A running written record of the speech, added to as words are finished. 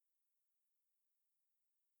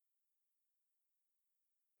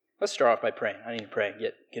Let's start off by praying. I need to pray and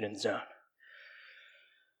get in the zone.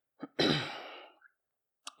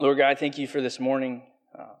 Lord God, I thank you for this morning.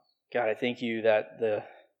 God, I thank you that the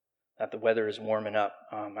weather is warming up.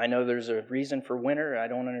 I know there's a reason for winter. I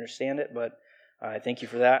don't understand it, but I thank you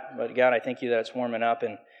for that. But God, I thank you that it's warming up,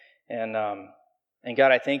 and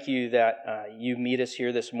God, I thank you that you meet us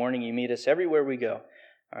here this morning. You meet us everywhere we go.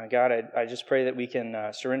 God, I just pray that we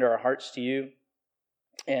can surrender our hearts to you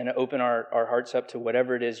and open our hearts up to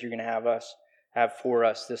whatever it is you're going to have for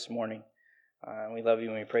us this morning. We love you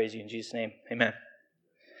and we praise you in Jesus' name. Amen.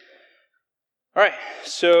 All right,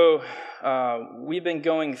 so we've been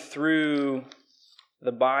going through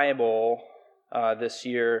the Bible this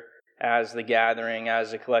year as the gathering,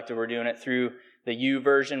 as a collective. We're doing it through the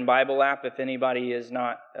YouVersion Bible app. If anybody is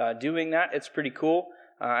not doing that, it's pretty cool.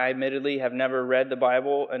 I admittedly have never read the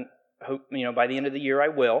Bible, and hope by the end of the year I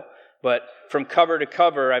will. But from cover to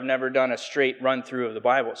cover, I've never done a straight run through of the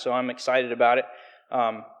Bible, so I'm excited about it.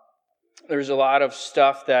 There's a lot of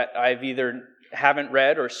stuff that I've either haven't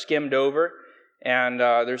read or skimmed over, and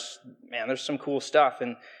there's some cool stuff.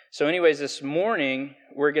 And so, anyways, this morning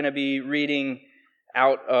we're going to be reading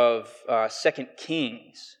out of 2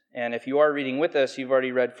 Kings. And if you are reading with us, you've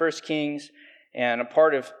already read 1 Kings and a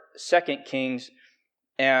part of 2 Kings.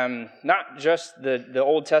 And not just the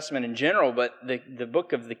Old Testament in general, but the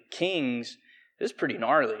book of the Kings is pretty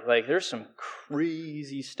gnarly. Like, there's some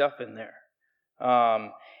crazy stuff in there.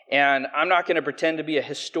 And I'm not going to pretend to be a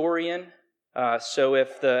historian. So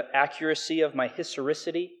if the accuracy of my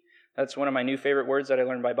historicity, that's one of my new favorite words that I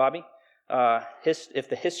learned by Bobby. If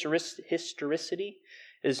the historicity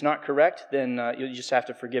is not correct, then you'll just have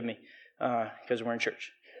to forgive me because we're in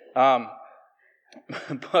church.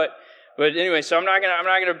 But anyway, so I'm not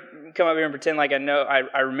gonna come up here and pretend like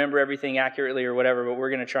I remember everything accurately or whatever. But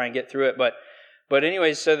we're gonna try and get through it. But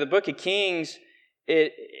anyways, so the Book of Kings,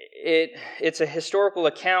 it's a historical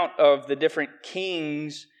account of the different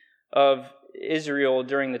kings of Israel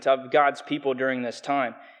during of God's people during this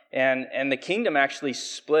time, and the kingdom actually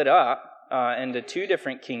split up into two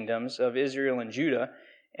different kingdoms of Israel and Judah.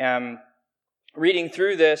 And reading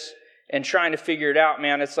through this and trying to figure it out,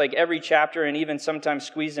 man, it's like every chapter, and even sometimes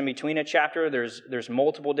squeezed in between a chapter, there's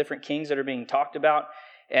multiple different kings that are being talked about,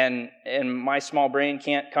 and my small brain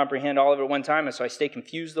can't comprehend all of it at one time, and so I stay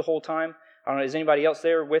confused the whole time. I don't know, is anybody else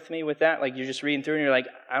there with me with that? Like, you're just reading through and you're like,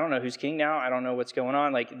 I don't know who's king now. I don't know what's going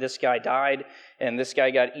on. Like, this guy died and this guy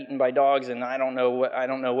got eaten by dogs, and I don't know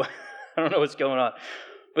what's going on.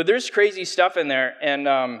 But there's crazy stuff in there, and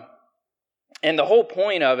the whole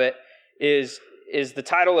point of it is the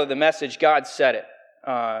title of the message, God Said It.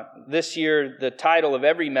 This year, the title of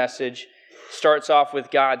every message starts off with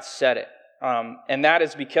God Said It. And that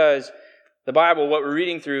is because the Bible, what we're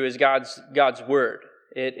reading through, is God's Word.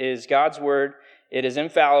 It is God's Word. It is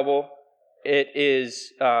infallible. It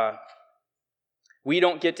is, we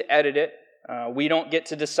don't get to edit it. We don't get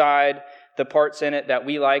to decide the parts in it that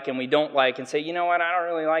we like and we don't like and say, you know what, I don't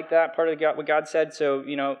really like that part of what God said, so,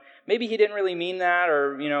 maybe he didn't really mean that,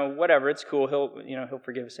 or, whatever, it's cool. He'll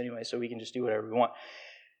forgive us anyway, so we can just do whatever we want.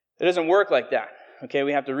 It doesn't work like that. Okay,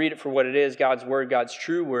 we have to read it for what it is, God's Word, God's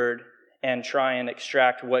true Word, and try and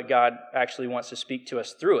extract what God actually wants to speak to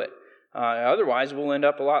us through it. Otherwise, we'll end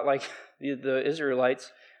up a lot like the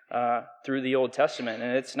Israelites through the Old Testament,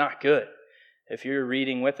 and it's not good. If you're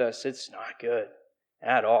reading with us, it's not good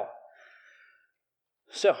at all.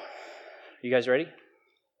 So, you guys ready?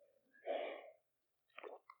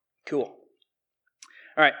 Cool.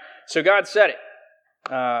 All right, so God said it.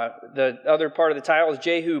 The other part of the title is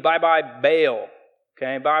Jehu, bye-bye Baal.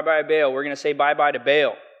 Okay, bye-bye Baal. We're going to say bye-bye to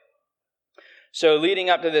Baal. So leading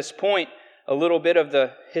up to this point, a little bit of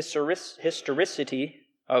the historicity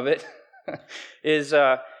of it is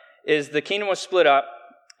the kingdom was split up,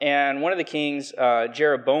 and one of the kings,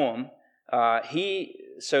 Jeroboam,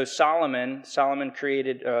 Solomon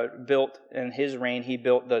created, built in his reign, he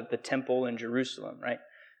built the temple in Jerusalem, right?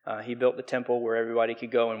 He built the temple where everybody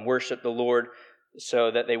could go and worship the Lord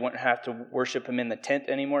so that they wouldn't have to worship him in the tent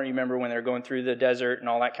anymore. You remember when they were going through the desert and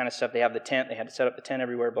all that kind of stuff, they have the tent, they had to set up the tent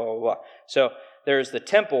everywhere, blah, blah, blah. So there's the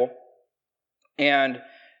temple, and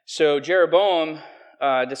so Jeroboam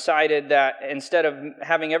decided that instead of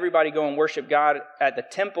having everybody go and worship God at the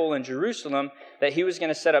temple in Jerusalem, that he was going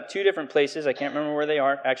to set up two different places. I can't remember where they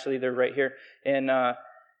are. Actually, they're right here in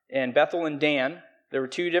Bethel and Dan. There were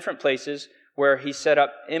two different places where he set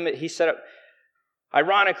up.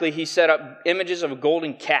 Ironically, he set up images of a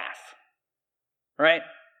golden calf. Right?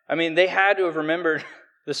 I mean, they had to have remembered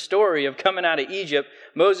the story of coming out of Egypt,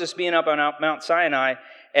 Moses being up on Mount Sinai,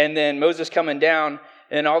 and then Moses coming down,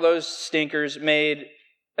 and all those stinkers made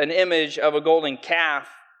an image of a golden calf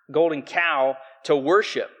golden cow to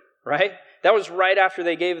worship, right? That was right after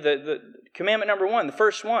they gave the commandment number 1, the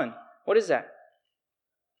first one. What is that?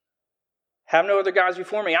 Have no other gods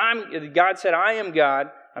before me. God said, I am God.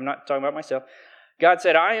 I'm not talking about myself. God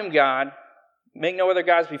said, I am God. Make no other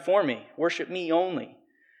gods before me. Worship me only.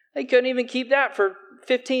 They couldn't even keep that for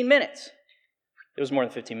 15 minutes. It was more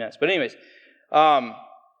than 15 minutes. But anyways,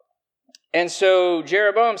 and so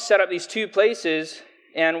Jeroboam set up these 2 places,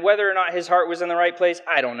 and whether or not his heart was in the right place,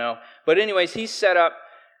 I don't know. But anyways, he set up,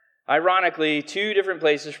 ironically, 2 different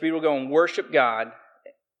places for people to go and worship God,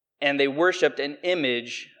 and they worshipped an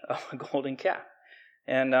image of a golden calf.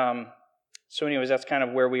 And so anyways, that's kind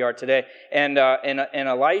of where we are today. And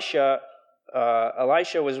Elisha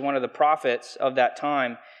was one of the prophets of that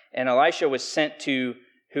time, and Elisha was sent to,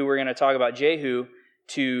 who we're going to talk about, Jehu,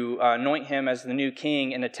 to anoint him as the new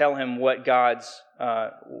king and to tell him what God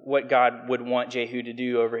would want Jehu to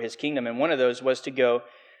do over his kingdom. And one of those was to go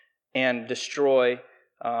and destroy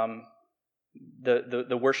the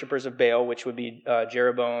worshipers of Baal, which would be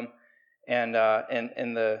Jeroboam and all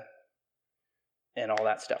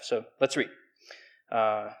that stuff. So let's read.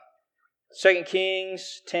 2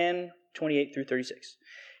 Kings 10:28 through 36.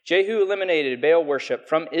 Jehu eliminated Baal worship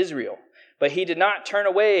from Israel, but he did not turn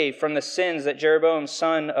away from the sins that Jeroboam,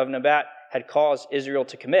 son of Nebat, had caused Israel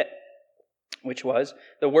to commit, which was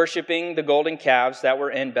the worshiping the golden calves that were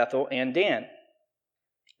in Bethel and Dan.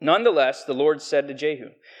 Nonetheless, the Lord said to Jehu,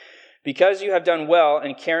 because you have done well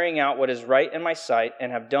in carrying out what is right in my sight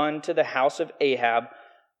and have done to the house of Ahab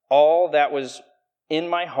all that was in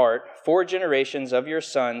my heart, 4 generations of your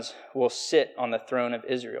sons will sit on the throne of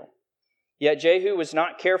Israel. Yet Jehu was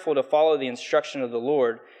not careful to follow the instruction of the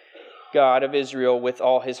Lord, God of Israel, with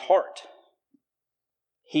all his heart.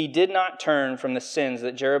 He did not turn from the sins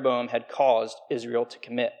that Jeroboam had caused Israel to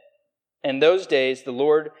commit. In those days, the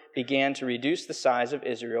Lord began to reduce the size of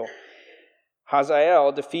Israel.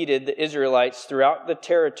 Hazael defeated the Israelites throughout the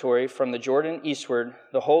territory from the Jordan eastward,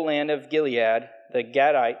 the whole land of Gilead, the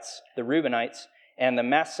Gadites, the Reubenites, and the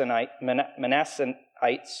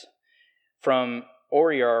Manasseites from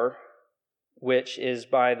Oriar, which is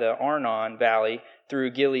by the Arnon Valley,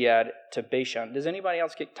 through Gilead to Bashan. Does anybody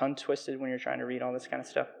else get tongue twisted when you're trying to read all this kind of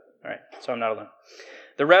stuff? All right, so I'm not alone.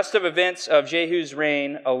 The rest of events of Jehu's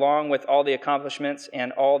reign, along with all the accomplishments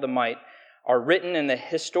and all the might, are written in the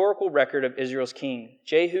historical record of Israel's king.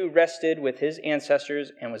 Jehu rested with his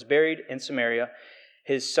ancestors and was buried in Samaria.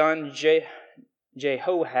 His son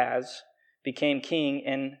Jehoahaz became king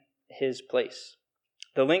in his place.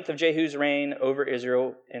 The length of Jehu's reign over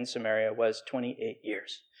Israel in Samaria was 28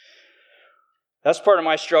 years. That's part of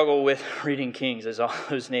my struggle with reading Kings, is all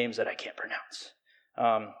those names that I can't pronounce.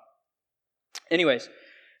 Anyways,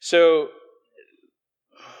 so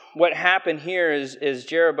what happened here is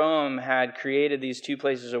Jeroboam had created these 2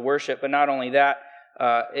 places of worship, but not only that,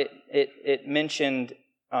 it mentioned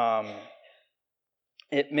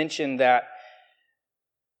that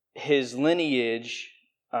his lineage,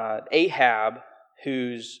 Ahab,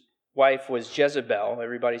 whose wife was Jezebel.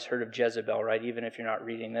 Everybody's heard of Jezebel, right? Even if you're not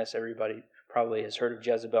reading this, everybody probably has heard of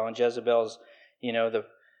Jezebel. And Jezebel's,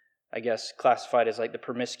 I guess, classified as like the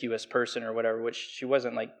promiscuous person or whatever, which she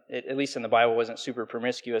wasn't, like, at least in the Bible, wasn't super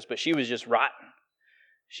promiscuous, but she was just rotten.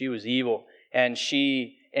 She was evil. And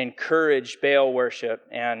she encouraged Baal worship,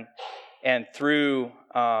 and through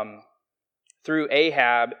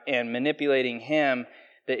Ahab and manipulating him,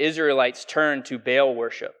 the Israelites turned to Baal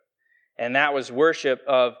worship. And that was worship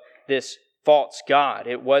of this false god.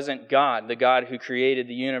 It wasn't God, the God who created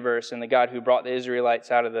the universe and the God who brought the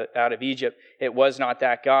Israelites out of Egypt. It was not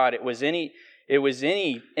that God. It was any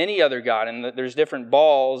other god. And there's different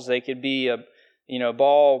Baals. They could be a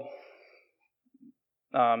Baal.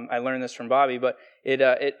 I learned this from Bobby, but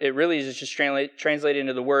it really is just translated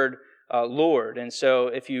into the word Lord. And so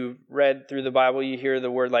if you read through the Bible, you hear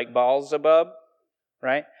the word like Baal-zebub,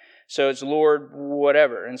 right? So it's Lord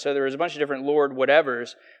whatever. And so there was a bunch of different Lord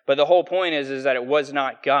whatevers. But the whole point is that it was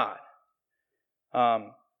not God.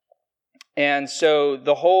 And so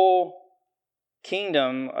the whole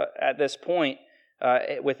kingdom at this point,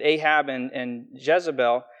 with Ahab and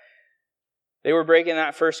Jezebel, they were breaking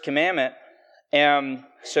that first commandment. And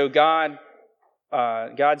so God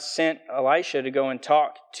sent Elisha to go and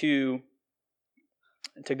talk to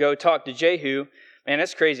Jehu. Man,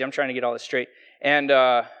 that's crazy. I'm trying to get all this straight. And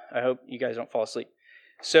I hope you guys don't fall asleep.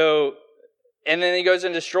 So, and then he goes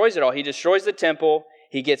and destroys it all. He destroys the temple.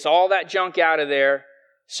 He gets all that junk out of there.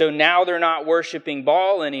 So now they're not worshiping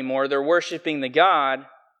Baal anymore. They're worshiping the God.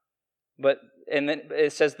 And then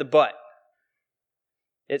it says the but.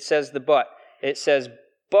 It says the but. It says,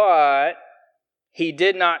 but he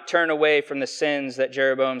did not turn away from the sins that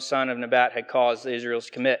Jeroboam, son of Nebat, had caused the Israelites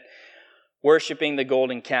to commit, worshiping the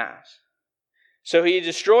golden calves. So he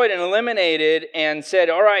destroyed and eliminated and said,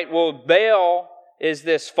 all right, well, Baal is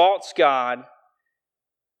this false god.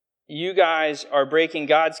 You guys are breaking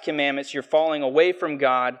God's commandments. You're falling away from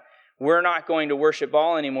God. We're not going to worship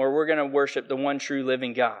Baal anymore. We're going to worship the one true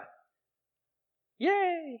living God.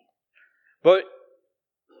 Yay! But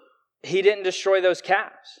he didn't destroy those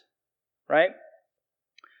calves, right?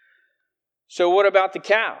 So what about the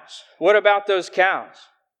cows? What about those cows?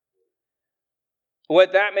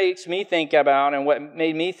 What that makes me think about, and what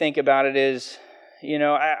made me think about it is,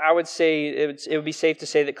 I would say it would be safe to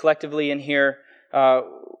say that collectively in here,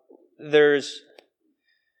 there's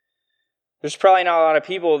probably not a lot of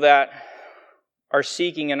people that are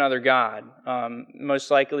seeking another God. Most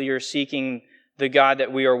likely you're seeking the God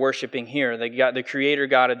that we are worshiping here, the creator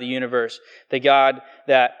God of the universe, the God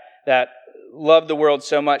that loved the world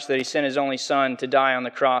so much that he sent his only son to die on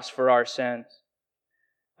the cross for our sins.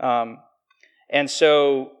 And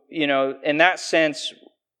so, in that sense,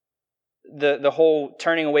 the whole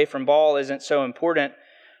turning away from Baal isn't so important.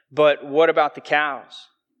 But what about the cows?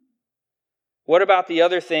 What about the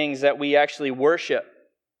other things that we actually worship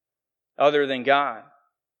other than God?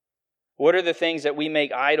 What are the things that we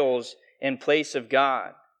make idols in place of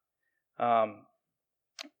God?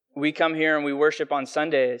 We come here and we worship on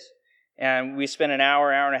Sundays, and we spend an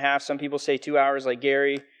hour and a half. Some people say 2 hours like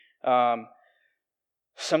Gary.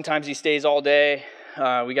 Sometimes he stays all day.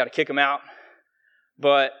 We got to kick him out.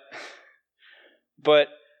 But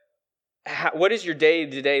what does your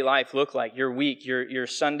day-to-day life look like? Your week, your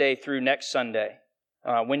Sunday through next Sunday,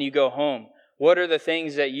 when you go home? What are the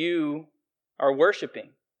things that you are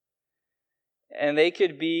worshiping? And they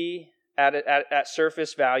could be at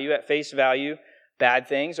surface value, at face value, bad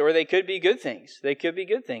things, or they could be good things. They could be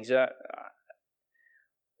good things.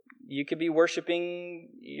 You could be worshiping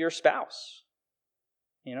your spouse.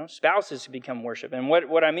 Spouses become worship. And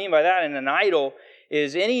what I mean by that in an idol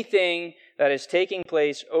is anything that is taking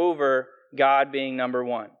place over God being number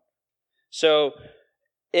one. So,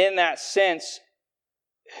 in that sense,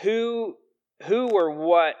 who or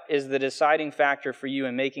what is the deciding factor for you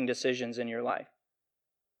in making decisions in your life?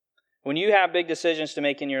 When you have big decisions to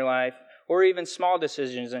make in your life, or even small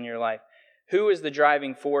decisions in your life, who is the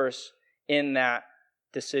driving force in that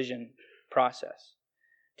decision process?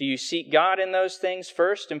 Do you seek God in those things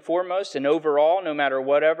first and foremost and overall, no matter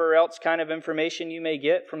whatever else kind of information you may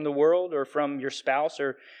get from the world or from your spouse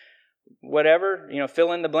or whatever,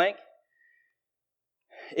 fill in the blank?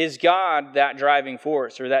 Is God that driving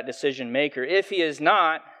force or that decision maker? If he is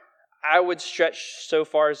not, I would stretch so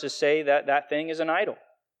far as to say that that thing is an idol.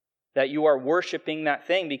 That you are worshiping that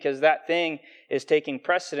thing because that thing is taking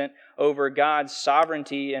precedent over God's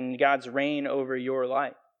sovereignty and God's reign over your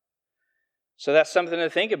life. So that's something to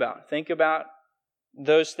think about. Think about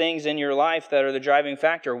those things in your life that are the driving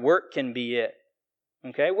factor. Work can be it.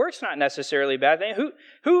 Okay? Work's not necessarily a bad thing.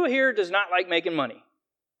 Who here does not like making money?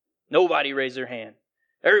 Nobody raise their hand.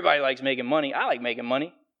 Everybody likes making money. I like making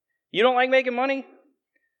money. You don't like making money?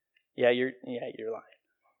 Yeah, you're lying.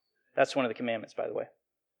 That's one of the commandments, by the way.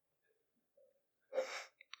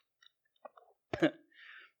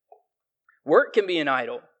 Work can be an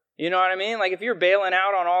idol. You know what I mean? Like if you're bailing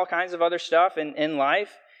out on all kinds of other stuff in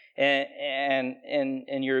life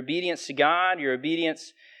and your obedience to God, your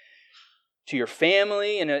obedience to your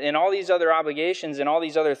family and all these other obligations and all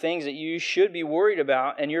these other things that you should be worried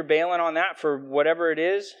about, and you're bailing on that for whatever it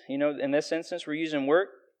is, in this instance we're using work,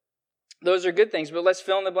 those are good things. But let's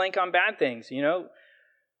fill in the blank on bad things.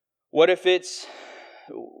 What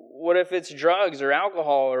if it's drugs or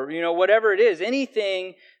alcohol or whatever it is,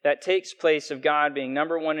 anything that takes place of God being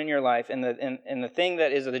number one in your life, and the thing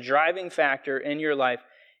that is the driving factor in your life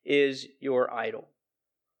is your idol.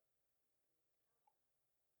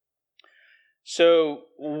 So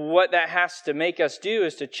what that has to make us do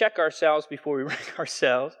is to check ourselves before we wreck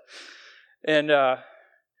ourselves. And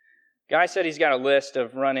Guy said he's got a list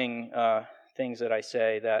of running things that I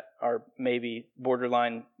say that are maybe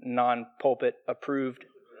borderline non-pulpit approved.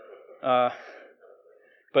 But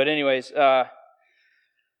anyways, I'll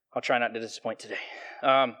try not to disappoint today.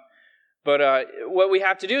 But what we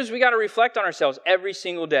have to do is we got to reflect on ourselves every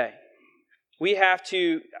single day. We have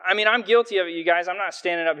to, I'm guilty of it, you guys. I'm not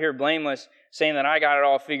standing up here blameless saying that I got it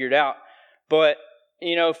all figured out. But,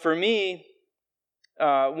 for me,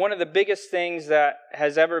 one of the biggest things that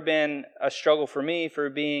has ever been a struggle for me for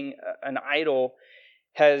being an idol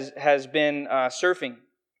has been surfing.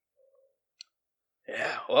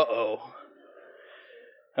 Yeah,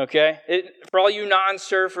 Okay? For all you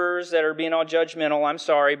non-surfers that are being all judgmental, I'm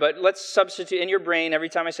sorry, but let's substitute in your brain every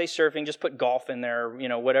time I say surfing, just put golf in there,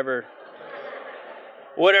 whatever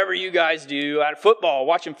you guys do. Football,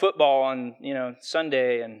 watching football on,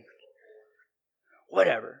 Sunday and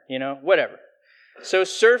whatever. So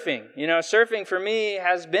surfing for me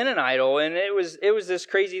has been an idol, and it was this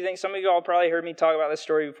crazy thing. Some of you all probably heard me talk about this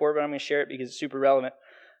story before, but I'm going to share it because it's super relevant.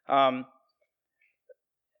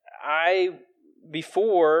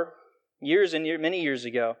 Before many years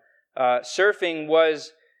ago, surfing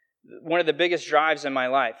was one of the biggest drives in my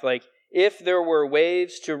life. Like, if there were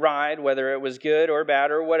waves to ride, whether it was good or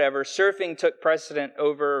bad or whatever, surfing took precedent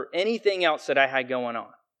over anything else that I had going on.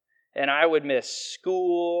 And I would miss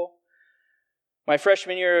school. My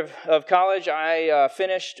freshman year of college, I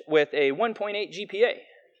finished with a 1.8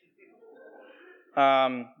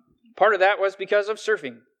 GPA. Part of that was because of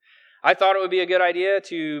surfing. I thought it would be a good idea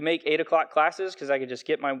to make 8 o'clock classes because I could just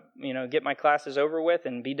get my classes over with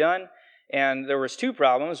and be done. And there was 2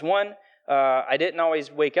 problems. One, I didn't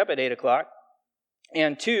always wake up at 8 o'clock.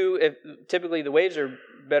 And 2, typically the waves are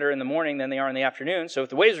better in the morning than they are in the afternoon. So if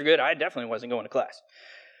the waves are good, I definitely wasn't going to class.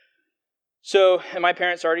 So, and my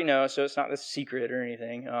parents already know, so it's not this secret or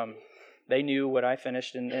anything. They knew what I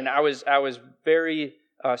finished, and I was very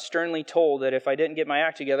sternly told that if I didn't get my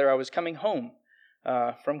act together, I was coming home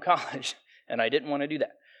from college, and I didn't want to do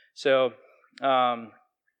that. So,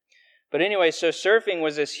 but anyway, so surfing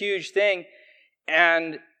was this huge thing,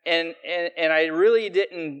 and I really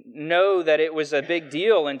didn't know that it was a big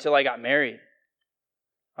deal until I got married.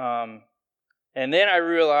 And then I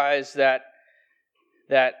realized that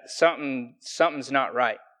something's not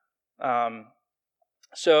right.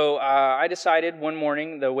 So I decided one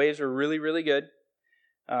morning the waves were really, really good.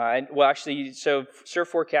 So surf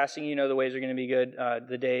forecasting, the waves are going to be good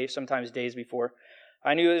sometimes days before.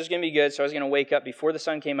 I knew it was going to be good, so I was going to wake up before the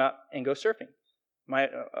sun came up and go surfing. My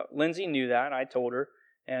Lindsay knew that. I told her,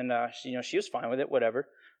 and she was fine with it, whatever.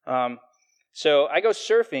 So I go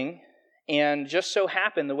surfing, and just so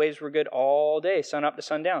happened the waves were good all day, sun up to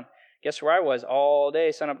sundown. Guess where I was all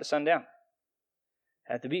day, sun up to sundown?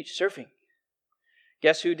 At the beach, surfing.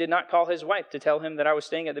 Guess who did not call his wife to tell him that I was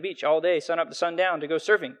staying at the beach all day, sun up to sundown, to go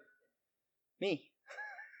surfing? Me.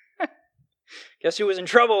 Guess who was in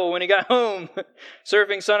trouble when he got home,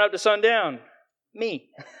 surfing sun up to sundown? Me.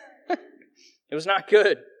 It was not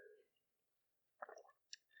good.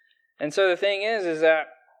 And so the thing is that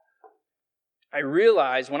I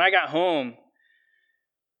realized when I got home,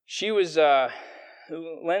 she was...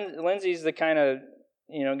 Lindsay's the kind of,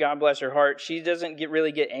 God bless her heart, she doesn't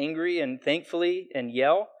really get angry and thankfully and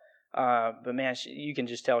yell. But man, you can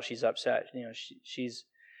just tell she's upset.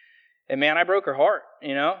 And man, I broke her heart,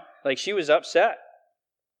 like she was upset.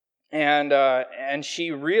 And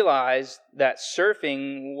she realized that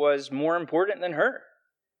surfing was more important than her.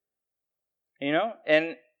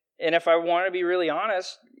 And if I want to be really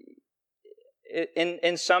honest,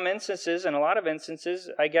 in some instances, in a lot of instances,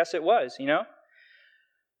 I guess it was,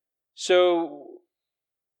 So,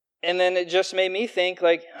 and then it just made me think,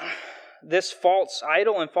 like, this false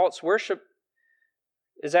idol and false worship,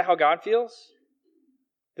 is that how God feels?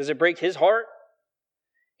 Does it break His heart?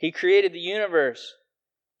 He created the universe.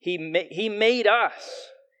 He made us.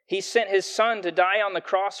 He sent His Son to die on the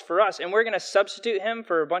cross for us, and we're going to substitute Him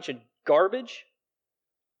for a bunch of garbage?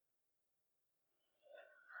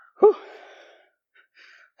 Whew.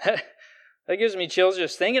 That gives me chills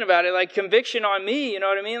just thinking about it. Like conviction on me, you know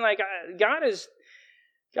what I mean? Like God is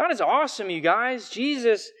awesome, you guys.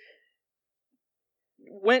 Jesus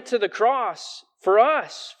went to the cross for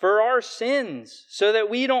us, for our sins, so that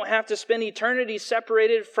we don't have to spend eternity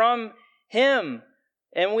separated from Him.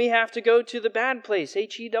 And we have to go to the bad place,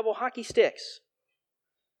 H-E double hockey sticks.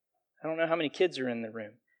 I don't know how many kids are in the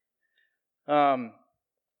room.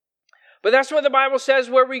 But that's what the Bible says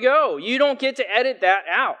where we go. You don't get to edit that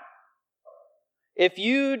out. If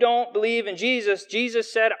you don't believe in Jesus,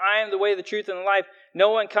 Jesus said, I am the way, the truth, and the life. No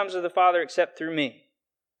one comes to the Father except through me.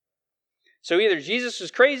 So either Jesus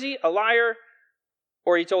is crazy, a liar,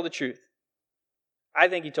 or He told the truth. I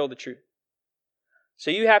think He told the truth.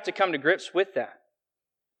 So you have to come to grips with that.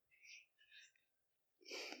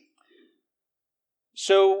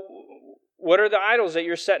 So what are the idols that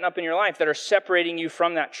you're setting up in your life that are separating you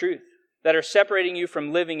from that truth? That are separating you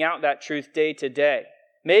from living out that truth day to day?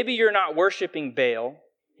 Maybe you're not worshiping Baal.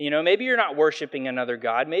 Maybe you're not worshiping another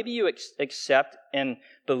god. Maybe you accept and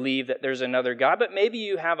believe that there's another god, but maybe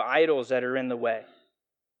you have idols that are in the way.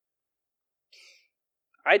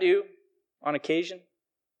 I do, on occasion.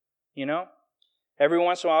 Every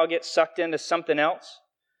once in a while I'll get sucked into something else.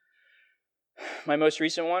 My most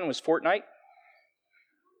recent one was Fortnite.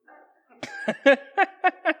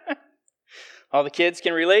 All the kids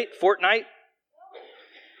can relate. Fortnite.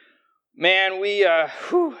 Man, we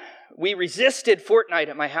resisted Fortnite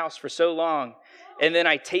at my house for so long, and then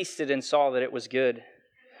I tasted and saw that it was good.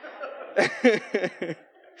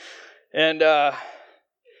 and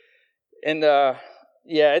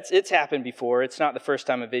yeah, it's happened before. It's not the first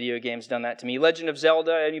time a video game's done that to me. Legend of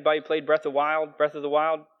Zelda. Anybody played Breath of the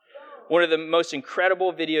Wild? One of the most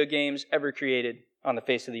incredible video games ever created on the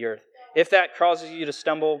face of the earth. If that causes you to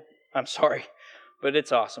stumble, I'm sorry, but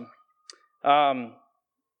it's awesome.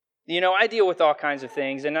 I deal with all kinds of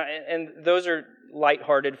things, and those are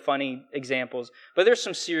lighthearted, funny examples. But there's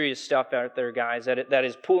some serious stuff out there, guys, that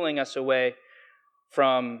is pulling us away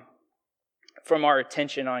from our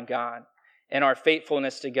attention on God and our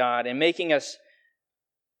faithfulness to God, and making us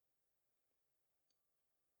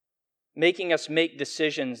make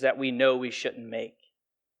decisions that we know we shouldn't make,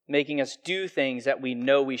 making us do things that we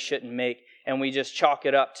know we shouldn't make, and we just chalk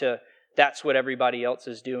it up to that's what everybody else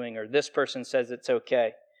is doing, or this person says it's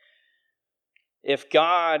okay. If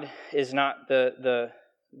God is not the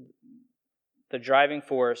driving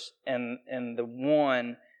force and the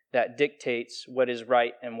one that dictates what is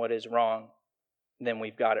right and what is wrong, then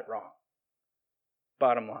we've got it wrong.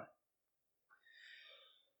 Bottom line.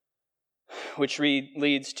 Which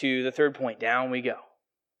leads to the third point. Down we go.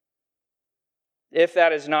 If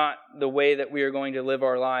that is not the way that we are going to live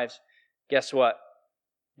our lives, guess what?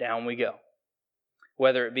 Down we go.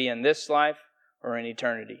 Whether it be in this life or in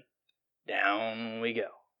eternity. Down we go.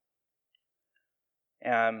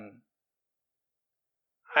 I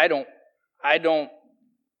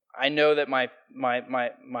know that my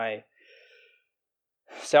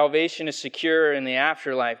salvation is secure in the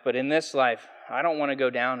afterlife, but in this life, I don't want to go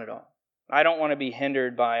down at all. I don't want to be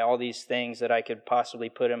hindered by all these things that I could possibly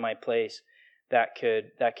put in my place that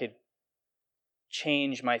could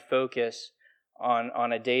change my focus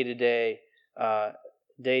on a day-to-day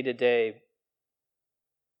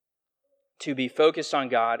to be focused on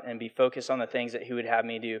God and be focused on the things that He would have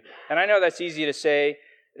me do. And I know that's easy to say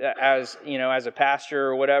as a pastor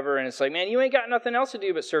or whatever, and it's like, man, you ain't got nothing else to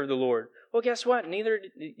do but serve the Lord. Well, guess what? Neither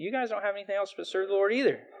you guys don't have anything else but serve the Lord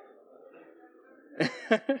either.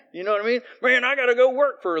 You know what I mean? Man, I got to go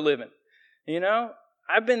work for a living.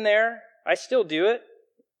 I've been there. I still do it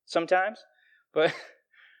sometimes, but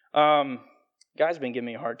Guy's been giving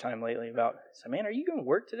me a hard time lately about, man, are you going to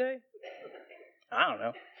work today? I don't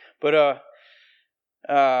know. But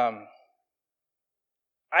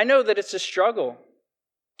I know that it's a struggle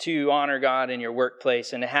to honor God in your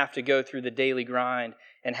workplace and to have to go through the daily grind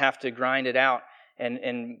and have to grind it out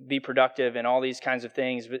and be productive and all these kinds of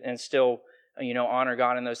things and still, honor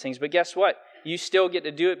God in those things. But guess what? You still get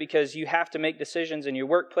to do it because you have to make decisions in your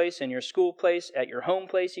workplace, in your school place, at your home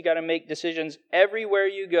place. You got to make decisions everywhere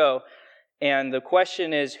you go. And the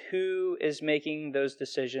question is, who is making those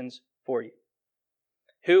decisions for you?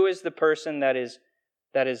 Who is the person that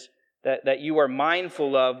you are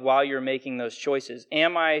mindful of while you're making those choices?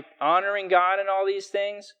 Am I honoring God in all these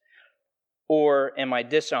things? Or am I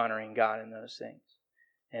dishonoring God in those things?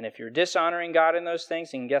 And if you're dishonoring God in those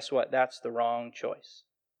things, then guess what? That's the wrong choice.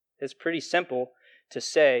 It's pretty simple to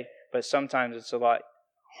say, but sometimes it's a lot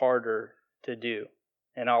harder to do.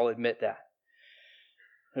 And I'll admit that.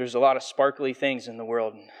 There's a lot of sparkly things in the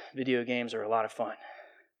world, and video games are a lot of fun.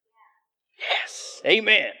 Yes,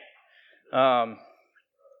 amen.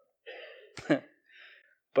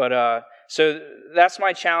 So that's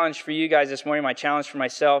my challenge for you guys this morning, my challenge for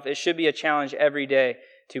myself. It should be a challenge every day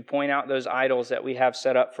to point out those idols that we have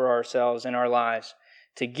set up for ourselves in our lives,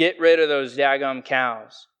 to get rid of those daggum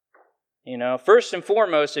cows. First and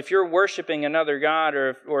foremost, if you're worshiping another God,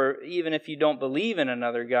 or even if you don't believe in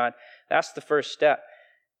another God, that's the first step.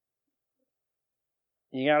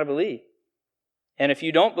 You got to believe. And if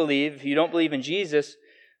you don't believe in Jesus,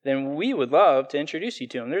 then we would love to introduce you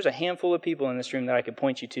to Him. There's a handful of people in this room that I could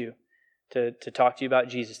point you to talk to you about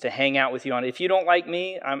Jesus, to hang out with you on. If you don't like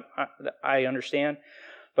me, I understand.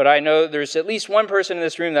 But I know there's at least one person in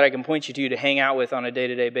this room that I can point you to hang out with on a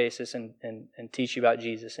day-to-day basis and teach you about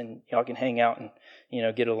Jesus. And y'all can hang out and,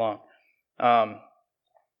 get along.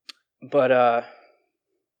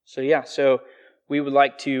 So we would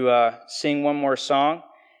like to sing one more song.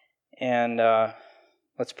 And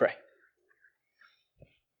let's pray.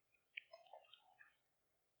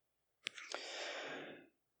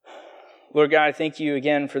 Lord God, I thank you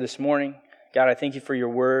again for this morning. God, I thank you for your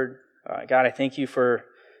word. God, I thank you for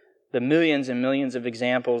the millions and millions of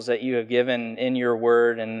examples that you have given in your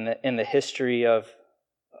word and in the history of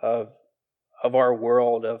our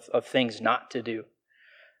world, of things not to do.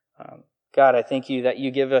 God, I thank you that you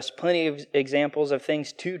give us plenty of examples of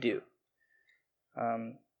things to do.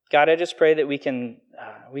 God, I just pray that we can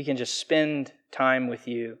just spend time with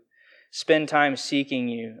you, spend time seeking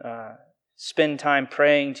you, spend time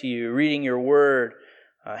praying to you, reading your word,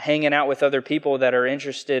 hanging out with other people that are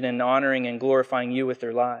interested in honoring and glorifying you with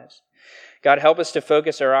their lives. God, help us to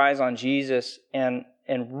focus our eyes on Jesus and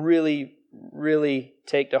really, really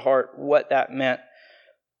take to heart what that meant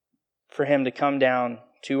for him to come down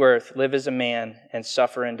to earth, live as a man, and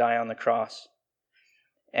suffer and die on the cross.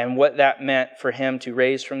 And what that meant for him to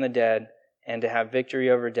raise from the dead and to have victory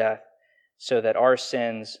over death so that our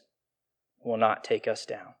sins will not take us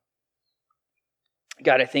down.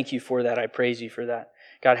 God, I thank you for that. I praise you for that.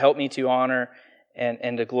 God, help me to honor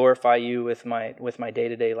and to glorify you with my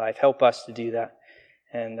day-to-day life. Help us to do that.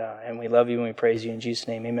 And we love you and we praise you in Jesus'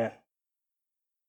 name. Amen.